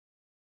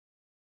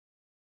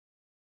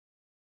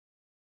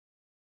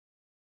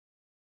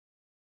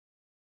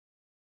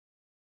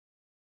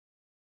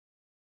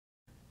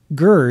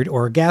GERD,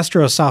 or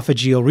Gastro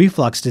Oesophageal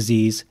Reflux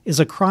Disease, is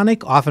a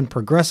chronic, often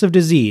progressive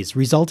disease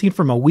resulting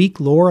from a weak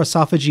lower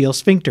esophageal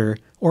sphincter,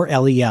 or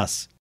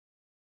LES.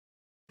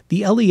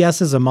 The LES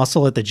is a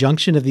muscle at the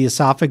junction of the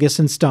esophagus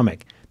and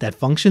stomach that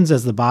functions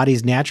as the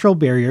body's natural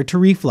barrier to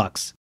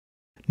reflux.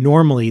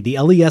 Normally, the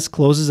LES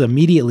closes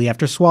immediately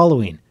after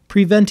swallowing,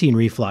 preventing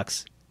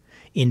reflux.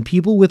 In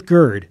people with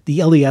GERD,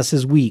 the LES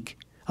is weak,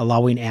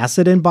 allowing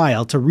acid and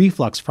bile to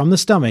reflux from the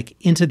stomach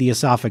into the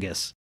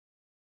esophagus.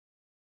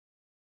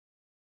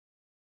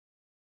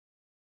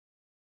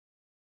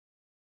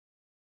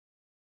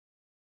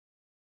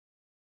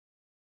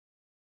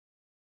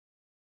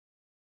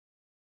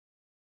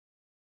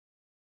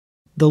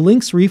 The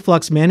LINX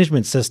reflux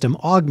management system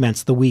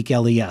augments the weak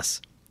LES,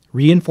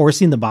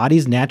 reinforcing the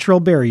body's natural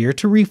barrier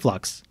to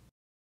reflux.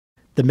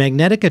 The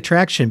magnetic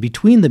attraction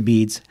between the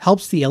beads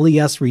helps the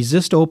LES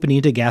resist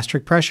opening to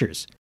gastric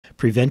pressures,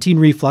 preventing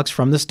reflux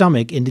from the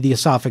stomach into the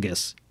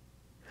esophagus.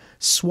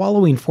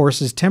 Swallowing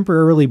forces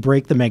temporarily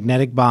break the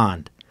magnetic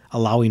bond,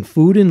 allowing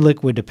food and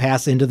liquid to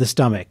pass into the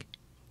stomach.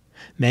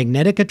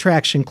 Magnetic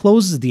attraction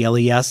closes the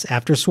LES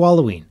after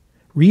swallowing,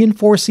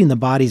 reinforcing the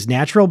body's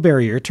natural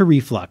barrier to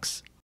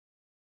reflux.